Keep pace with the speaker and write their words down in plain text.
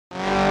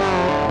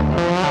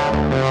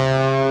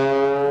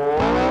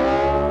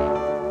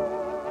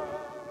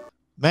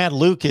Matt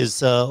Luke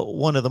is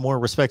one of the more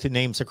respected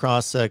names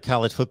across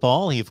college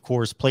football. He, of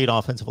course, played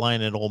offensive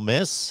line at Ole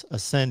Miss,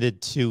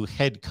 ascended to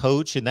head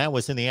coach, and that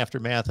was in the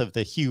aftermath of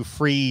the Hugh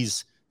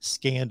Freeze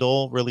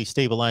scandal. Really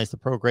stabilized the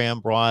program,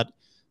 brought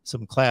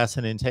some class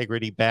and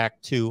integrity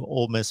back to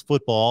Ole Miss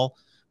football.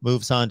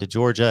 Moves on to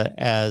Georgia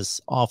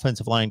as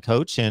offensive line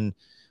coach and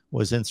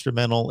was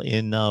instrumental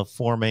in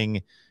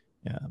forming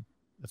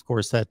of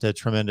course, that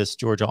tremendous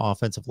Georgia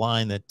offensive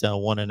line that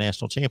won a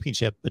national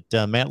championship.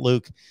 But Matt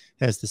Luke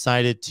has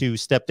decided to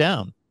step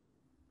down.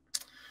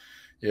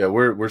 Yeah,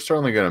 we're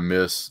certainly going to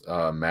miss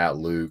Matt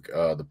Luke.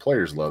 The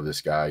players love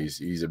this guy.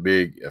 He's a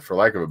big, for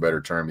lack of a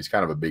better term, he's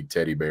kind of a big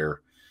teddy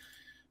bear.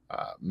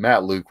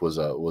 Matt Luke was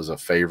a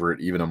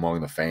favorite even among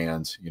the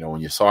fans. You know,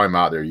 when you saw him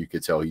out there, you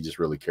could tell he just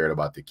really cared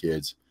about the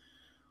kids.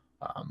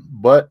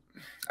 But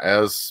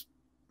as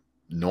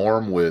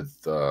norm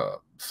with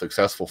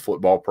successful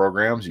football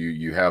programs,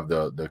 you have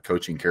the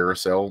coaching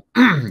carousel.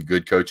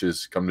 Good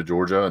coaches come to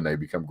Georgia and they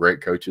become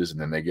great coaches,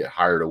 and then they get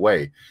hired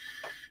away.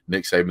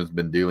 Nick Saban's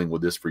been dealing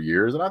with this for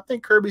years, and I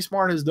think Kirby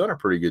Smart has done a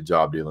pretty good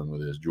job dealing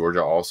with this.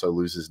 Georgia also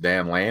loses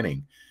Dan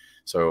Lanning,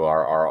 so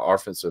our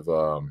offensive,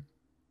 our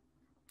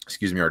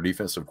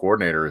defensive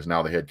coordinator is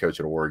now the head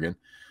coach at Oregon.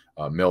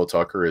 Mel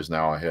Tucker is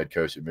now a head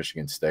coach at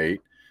Michigan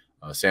State.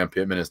 Sam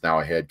Pittman is now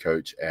a head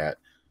coach at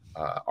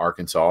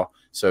Arkansas.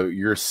 So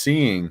you're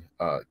seeing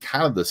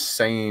kind of the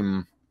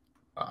same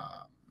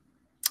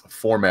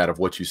format of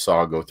what you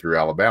saw go through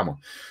Alabama.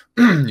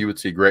 You would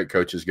see great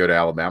coaches go to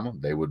Alabama.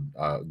 They would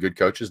good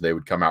coaches. They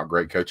would come out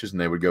great coaches,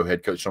 and they would go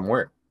head coach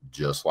somewhere,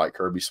 just like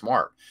Kirby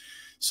Smart.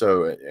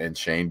 So and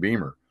Shane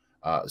Beamer.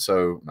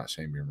 So not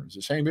Shane Beamer. Is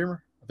it Shane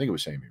Beamer? I think it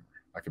was Shane Beamer.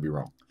 I could be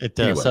wrong. At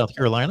anyway, South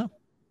Carolina.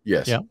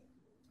 Yes. Yeah.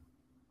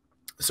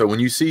 So when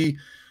you see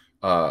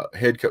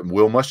head coach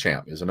Will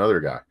Muschamp is another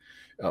guy.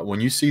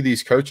 When you see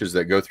these coaches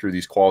that go through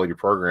these quality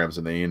programs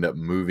and they end up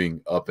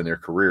moving up in their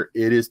career,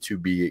 it is to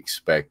be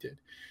expected.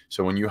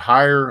 So when you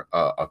hire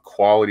a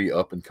quality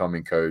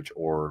up-and-coming coach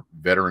or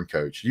veteran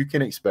coach, you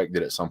can expect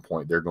that at some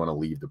point they're going to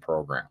leave the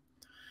program.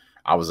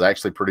 I was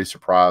actually pretty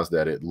surprised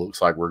that it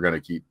looks like we're going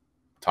to keep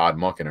Todd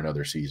Monken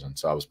another season,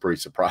 so I was pretty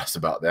surprised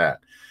about that.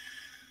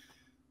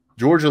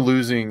 Georgia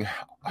losing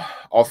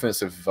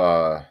offensive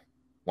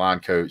line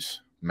coach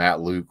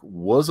Matt Luke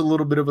was a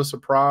little bit of a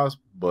surprise,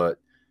 but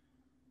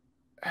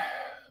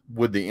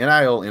with the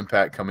NIL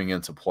impact coming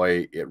into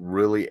play, it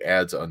really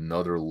adds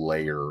another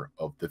layer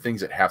of the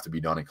things that have to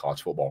be done in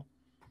college football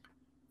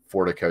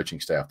for the coaching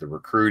staff, the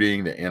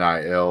recruiting, the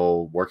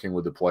NIL, working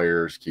with the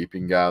players,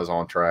 keeping guys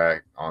on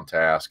track, on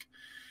task.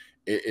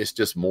 It's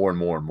just more and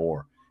more and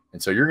more.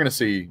 And so you're going to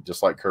see,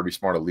 just like Kirby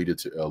Smart alluded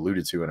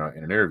to in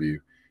an interview,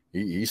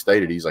 he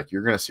stated, he's like,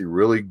 you're going to see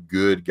really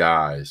good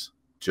guys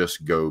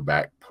just go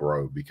back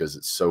pro because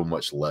it's so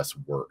much less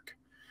work.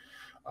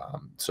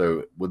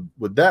 So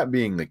with that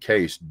being the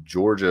case,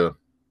 Georgia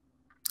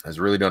has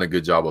really done a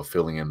good job of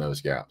filling in those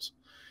gaps.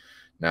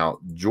 Now,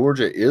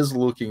 Georgia is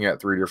looking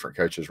at 3 different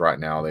coaches right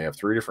now. They have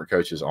 3 different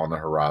coaches on the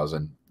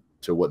horizon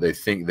to what they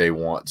think they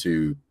want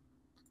to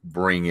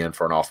bring in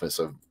for an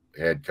offensive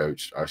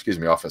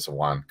offensive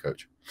line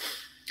coach.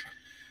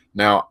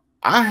 Now,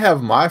 I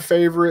have my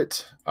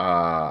favorite.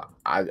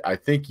 I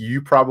think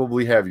you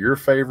probably have your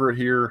favorite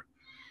here,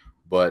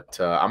 but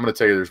I'm going to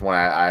tell you there's one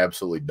I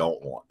absolutely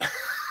don't want.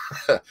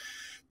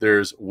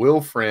 There's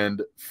Will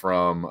Friend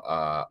from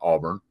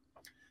Auburn.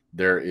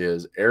 There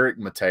is Eric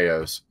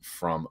Mateos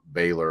from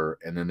Baylor,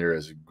 and then there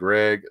is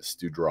Greg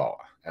Studraw.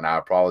 And I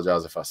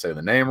apologize if I say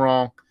the name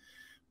wrong,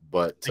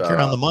 but I think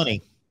you're on the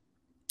money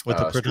with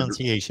the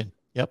pronunciation.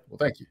 Yep. Well,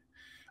 thank you.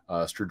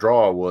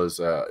 Studraw was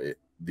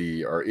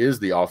is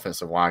the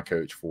offensive line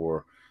coach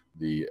for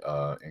the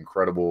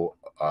incredible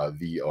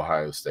the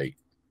Ohio State.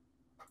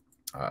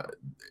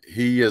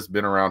 He has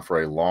been around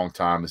for a long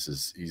time.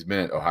 He's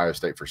been at Ohio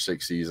State for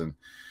 6 seasons.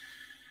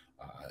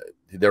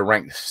 They're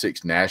ranked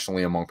 6th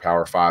nationally among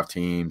Power 5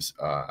 teams.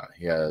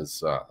 He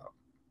has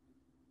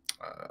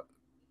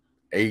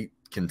 8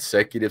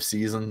 consecutive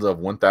seasons of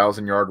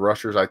 1,000-yard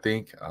rushers, I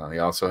think. He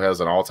also has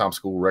an all-time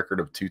school record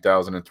of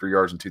 2,003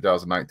 yards in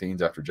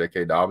 2019 after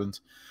J.K.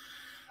 Dobbins.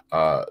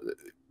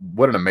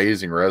 What an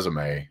amazing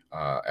resume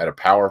at a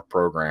power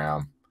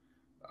program.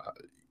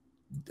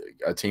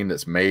 A team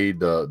that's made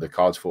the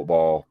college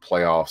football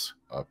playoffs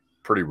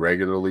pretty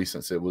regularly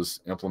since it was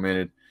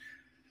implemented.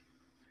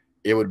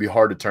 It would be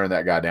hard to turn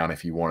that guy down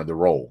if you wanted the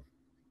role.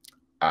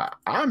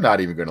 I'm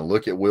not even going to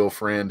look at Will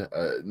Friend.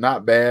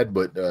 Not bad,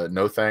 but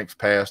no thanks,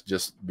 pass.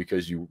 Just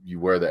because you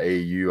wear the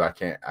AAU,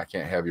 I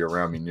can't have you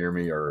around me, near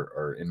me,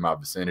 or in my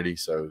vicinity.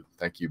 So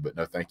thank you, but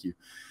no thank you.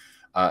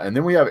 And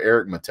then we have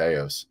Eric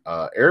Mateos.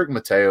 Eric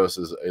Mateos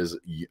is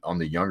on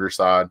the younger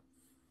side.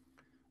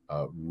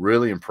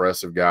 Really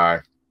impressive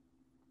guy.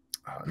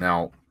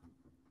 Now,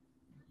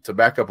 to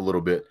back up a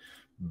little bit,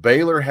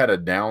 Baylor had a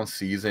down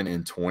season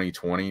in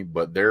 2020,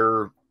 but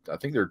I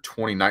think their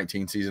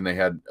 2019 season they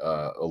had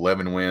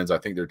 11 wins. I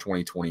think their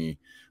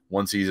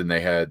 2021 season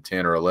they had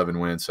 10 or 11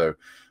 wins. So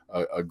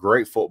a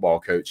great football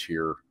coach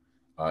here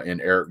in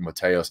Eric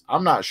Mateos.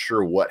 I'm not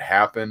sure what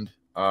happened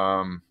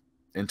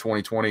in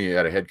 2020. You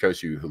had a head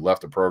coach who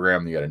left the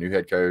program. You had a new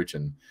head coach,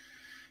 and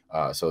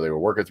so they were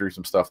working through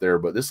some stuff there.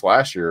 But this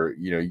last year,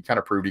 you know, you kind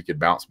of proved he could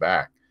bounce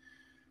back.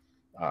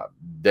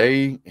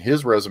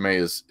 His resume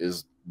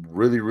is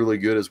really, really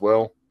good as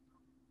well.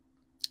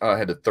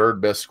 Had the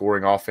third best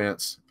scoring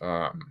offense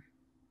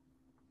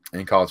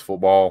in college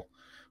football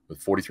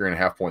with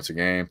 43.5 points a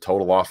game.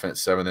 Total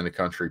offense, 7th in the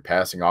country.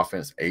 Passing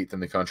offense, 8th in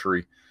the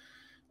country.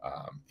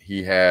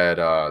 He had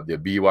the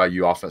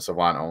BYU offensive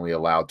line only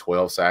allowed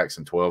 12 sacks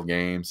in 12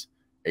 games,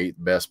 8th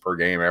best per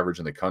game average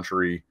in the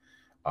country.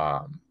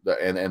 And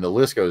the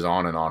list goes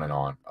on and on and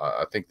on.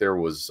 I think there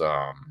was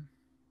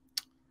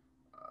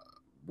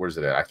where's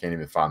it at? I can't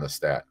even find the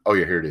stat. Oh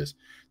yeah, here it is.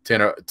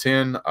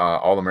 10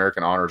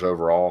 All-American honors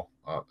overall.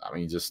 I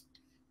mean, just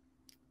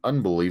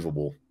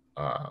unbelievable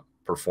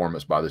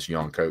performance by this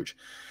young coach.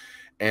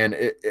 And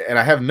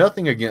I have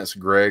nothing against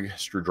Greg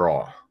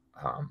Studraw,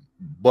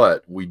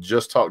 but we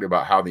just talked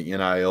about how the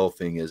NIL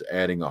thing is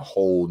adding a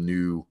whole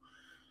new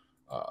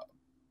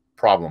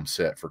problem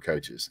set for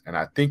coaches. And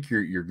I think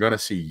you're going to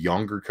see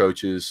younger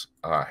coaches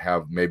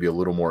have maybe a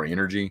little more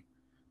energy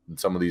than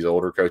some of these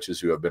older coaches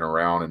who have been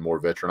around and more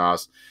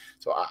veteranized.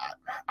 So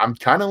I'm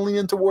kind of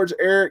leaning towards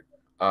Eric.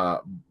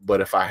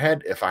 But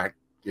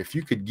if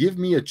you could give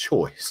me a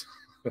choice,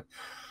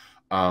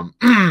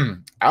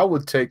 I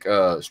would take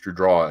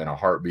Studraw in a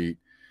heartbeat.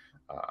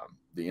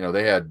 You know,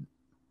 they had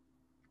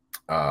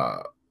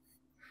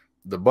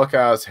the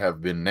Buckeyes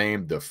have been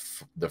named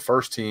the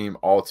first team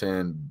all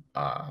 10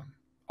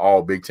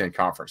 all Big Ten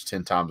Conference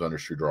 10 times under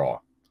Studraw.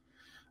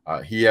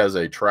 He has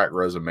a track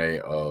resume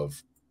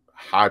of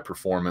high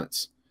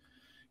performance.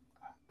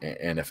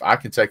 And if I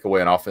can take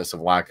away an offensive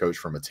line coach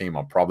from a team,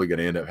 I'm probably going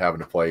to end up having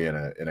to play in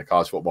a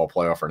college football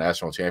playoff or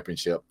national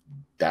championship.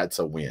 That's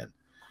a win.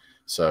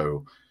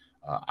 So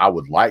I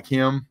would like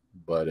him,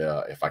 but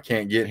if I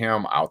can't get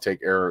him, I'll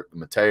take Eric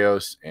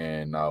Mateos,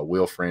 and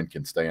Will Friend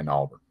can stay in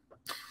Auburn.